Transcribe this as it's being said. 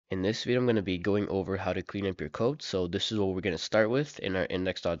In this video, I'm going to be going over how to clean up your code. So this is what we're going to start with in our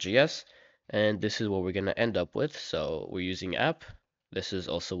index.js, and this is what we're going to end up with. So we're using app. This is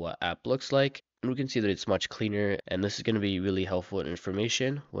also what app looks like. And we can see that it's much cleaner, and this is going to be really helpful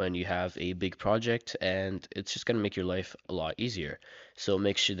information when you have a big project, and it's just going to make your life a lot easier. So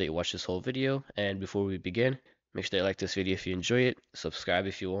make sure that you watch this whole video, and before we begin, make sure that you like this video if you enjoy it, subscribe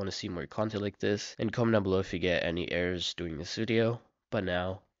if you want to see more content like this, and comment down below if you get any errors during this video. But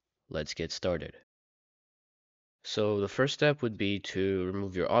now, let's get started. So the first step would be to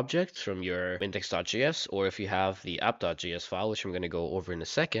remove your objects from your index.js, or if you have the app.js file, which I'm going to go over in a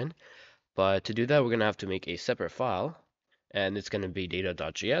second. But to do that, we're going to have to make a separate file, and it's going to be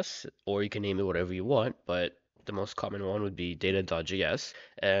data.js, or you can name it whatever you want, but the most common one would be data.js.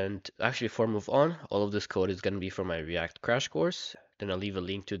 And actually, before I move on, all of this code is going to be from my React crash course. Then I'll leave a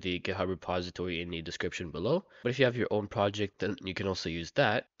link to the GitHub repository in the description below. But if you have your own project, then you can also use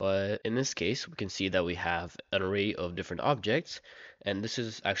that. But in this case, we can see that we have an array of different objects. And this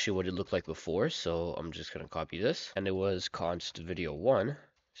is actually what it looked like before. So I'm just going to copy this. And it was const video1.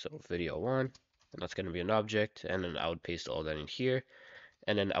 So video1, and that's going to be an object. And then I would paste all that in here.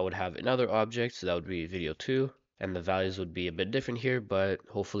 And then I would have another object, so that would be video2. And the values would be a bit different here, but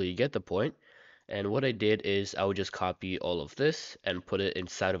hopefully you get the point. And what I did is I would just copy all of this and put it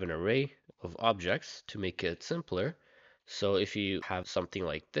inside of an array of objects to make it simpler. So if you have something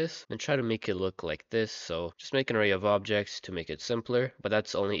like this, then try to make it look like this. So just make an array of objects to make it simpler, but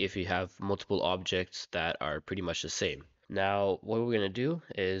that's only if you have multiple objects that are pretty much the same. Now, what we're going to do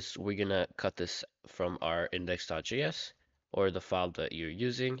is we're going to cut this from our index.js or the file that you're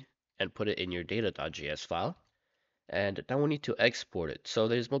using and put it in your data.js file. And now we need to export it. So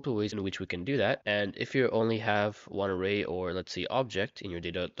there's multiple ways in which we can do that. And if you only have one array or let's say object in your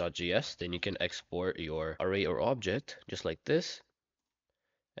data.js, then you can export your array or object just like this.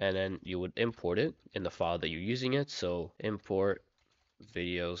 And then you would import it in the file that you're using it. So import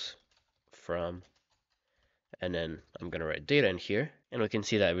videos from, and then I'm going to write data in here. And we can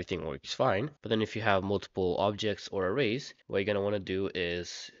see that everything works fine. But then if you have multiple objects or arrays, what you're going to want to do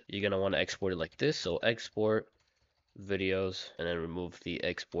is you're going to want to export it like this. So export videos and then remove the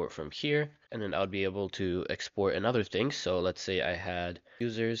export from here, and then I would be able to export another thing. So let's say I had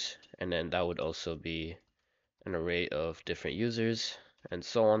users, and then that would also be an array of different users and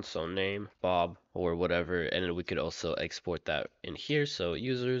so on, so name Bob or whatever, and then we could also export that in here. So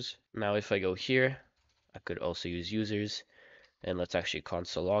users. Now if I go here, I could also use users, and let's actually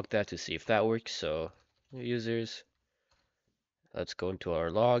console log that to see if that works. So users, let's go into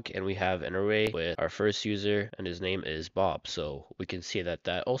our log, and we have an array with our first user, and his name is Bob. So we can see that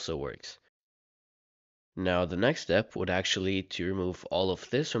that also works. Now the next step would actually to remove all of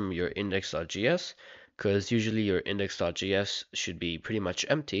this from your index.js, because usually your index.js should be pretty much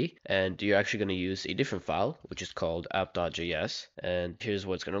empty, and you're actually going to use a different file, which is called app.js. And here's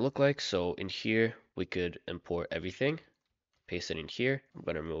what it's going to look like. So in here, we could import everything, paste it in here. I'm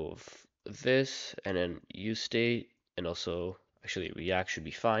going to remove this, and then use state, and also actually React should be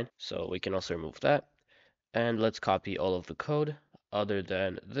fine. So we can also remove that. And let's copy all of the code other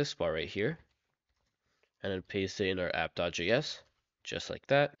than this part right here, and then paste it in our app.js, just like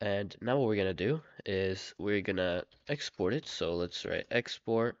that. And now what we're gonna do is we're gonna export it. So let's write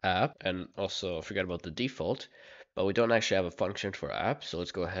export app, and also forget about the default, but we don't actually have a function for app. So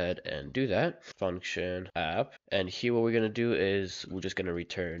let's go ahead and do that. Function app, and here what we're gonna do is we're just gonna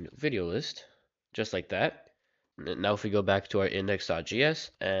return video list, just like that. Now if we go back to our index.js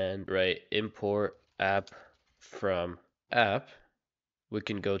and write import app from app, we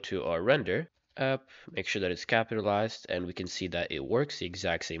can go to our render app, make sure that it's capitalized, and we can see that it works the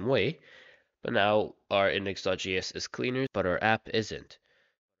exact same way. But now our index.js is cleaner, but our app isn't.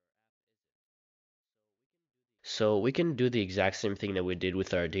 So we can do the exact same thing that we did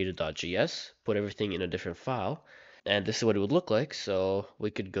with our data.js, put everything in a different file, and this is what it would look like. So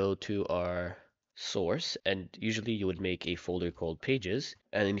we could go to our source, and usually you would make a folder called pages.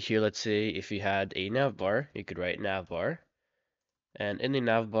 And in here, let's say if you had a navbar, you could write navbar. And in the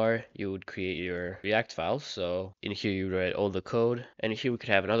navbar, you would create your React files. So in here, you write all the code. And here we could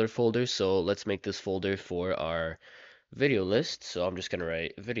have another folder. So let's make this folder for our video list. So I'm just going to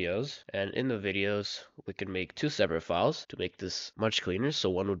write videos. And in the videos, we can make two separate files to make this much cleaner. So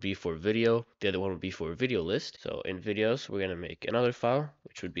one would be for video, the other one would be for video list. So in videos, we're going to make another file,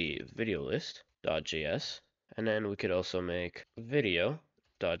 which would be video list.js. And then we could also make video.js.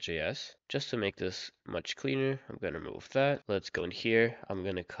 Just to make this much cleaner, I'm going to remove that. Let's go in here. I'm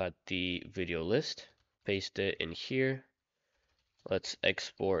going to cut the video list, paste it in here. Let's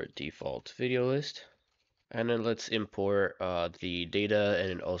export default video list. And then let's import the data and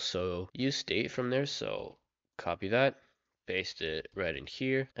then also use state from there. So copy that, paste it right in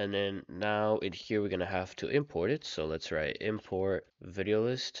here. And then now in here, we're going to have to import it. So let's write import video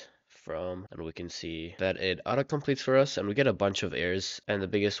list from, and we can see that it autocompletes for us and we get a bunch of errors. And the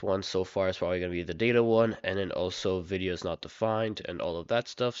biggest one so far is probably going to be the data one. And then also video is not defined and all of that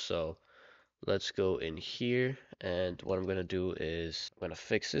stuff. So let's go in here, and what I'm gonna do is I'm gonna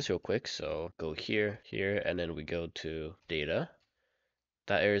fix this real quick. So go here, here, and then we go to data.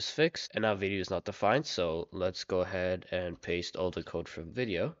 That error is fixed, and now video is not defined. So let's go ahead and paste all the code from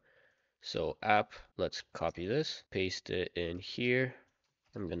video. So app, let's copy this, paste it in here.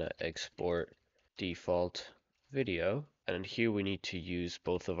 I'm gonna export default video, and in here we need to use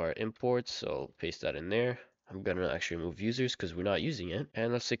both of our imports. So paste that in there. I'm gonna actually remove users because we're not using it.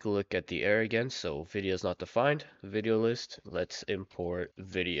 And let's take a look at the error again. So video is not defined. Video list, let's import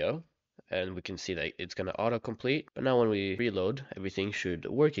video. And we can see that it's gonna autocomplete. But now when we reload, everything should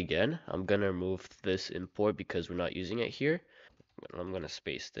work again. I'm gonna remove this import because we're not using it here. I'm gonna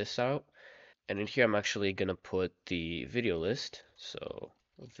space this out. And in here, I'm actually gonna put the video list. So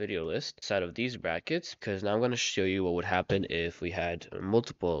video list inside of these brackets, because now I'm going to show you what would happen if we had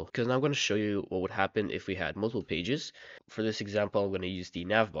multiple pages. For this example, I'm going to use the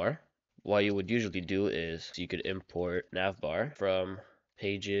navbar. What you would usually do is you could import navbar from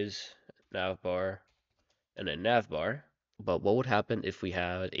pages, navbar, and then navbar. But what would happen if we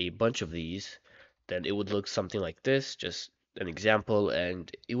had a bunch of these? Then it would look something like this, just an example,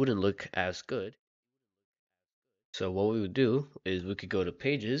 and it wouldn't look as good. So what we would do is we could go to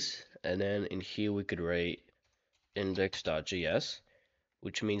pages, and then in here we could write index.js,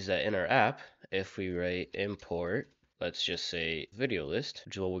 which means that in our app, if we write import, let's just say video list,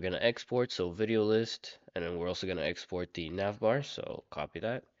 which is what we're going to export. So video list, and then we're also going to export the navbar. So copy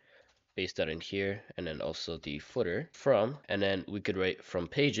that, paste that in here, and then also the footer from, and then we could write from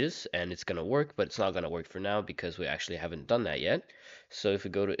pages, and it's going to work, but it's not going to work for now because we actually haven't done that yet. So if we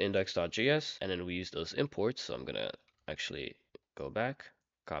go to index.js and then we use those imports, so I'm going to actually go back,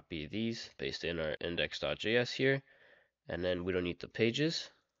 copy these, paste in our index.js here, and then we don't need the pages.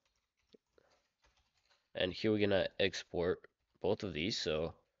 And here we're going to export both of these.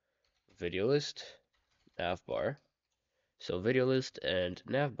 So video list, navbar. So video list and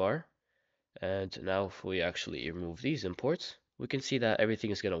navbar. And now if we actually remove these imports, we can see that everything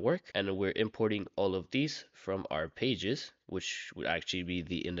is going to work, and we're importing all of these from our pages, which would actually be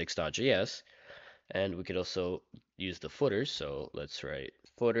the index.js. And we could also use the footers. So let's write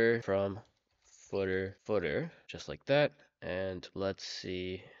footer from footer, just like that. And let's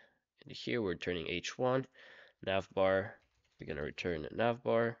see, in here we're turning h1, navbar, we're going to return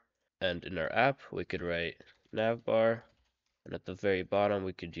navbar. And in our app, we could write navbar. And at the very bottom,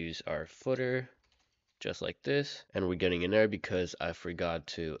 we could use our footer, just like this. And we're getting an error because I forgot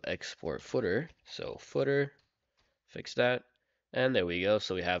to export footer. So footer, fix that. And there we go.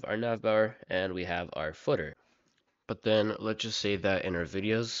 So we have our navbar and we have our footer. But then let's just say that in our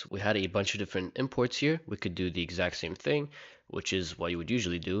videos, we had a bunch of different imports here. We could do the exact same thing, which is what you would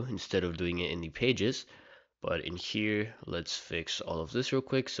usually do instead of doing it in the pages. But in here, let's fix all of this real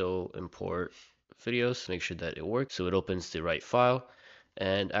quick. So import videos, make sure that it works. So it opens the right file.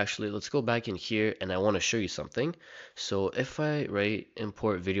 And actually, let's go back in here and I want to show you something. So if I write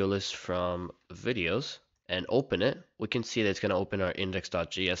import video list from videos and open it, we can see that it's going to open our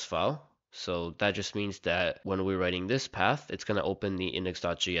index.js file. So that just means that when we're writing this path, it's going to open the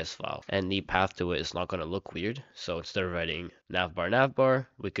index.js file, and the path to it is not going to look weird. So instead of writing navbar,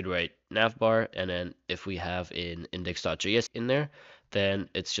 we could write navbar, and then if we have an index.js in there, then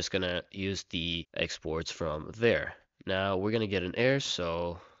it's just going to use the exports from there. Now we're going to get an error,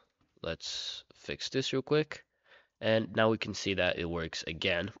 so let's fix this real quick. And now we can see that it works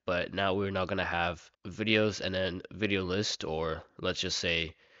again, but now we're not going to have videos and then video list, or let's just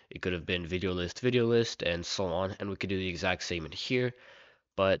say it could have been video list, and so on. And we could do the exact same in here.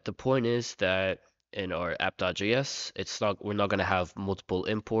 But the point is that in our app.js, we're not going to have multiple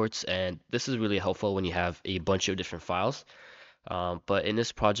imports, and this is really helpful when you have a bunch of different files. But in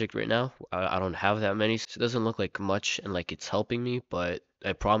this project right now, I don't have that many, so it doesn't look like much and like it's helping me, but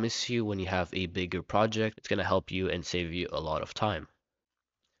I promise you when you have a bigger project, it's going to help you and save you a lot of time.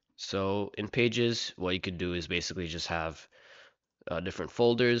 So in Pages, what you could do is basically just have different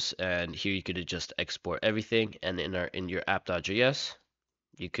folders, and here you could just export everything, and in your app.js,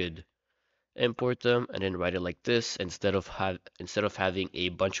 you could import them and then write it like this instead of having a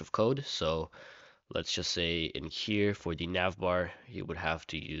bunch of code. So let's just say in here for the navbar, you would have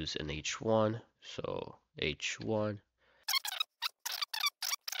to use an h1. So h1.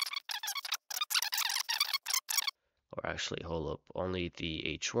 or actually hold up, only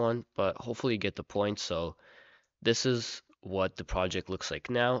the H1, but hopefully you get the point. So this is what the project looks like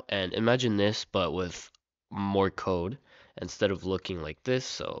now, and imagine this but with more code instead of looking like this.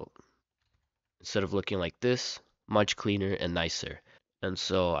 So instead of looking like this, much cleaner and nicer. And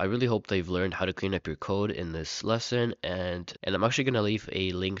so I really hope they've learned how to clean up your code in this lesson, and I'm actually going to leave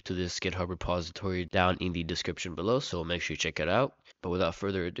a link to this GitHub repository down in the description below, so make sure you check it out. But without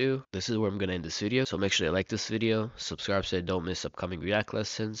further ado, this is where I'm going to end this video. So make sure you like this video, subscribe so you don't miss upcoming React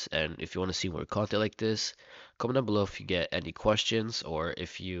lessons, and if you want to see more content like this, comment down below if you get any questions or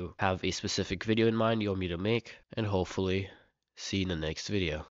if you have a specific video in mind you want me to make, and hopefully see you in the next video.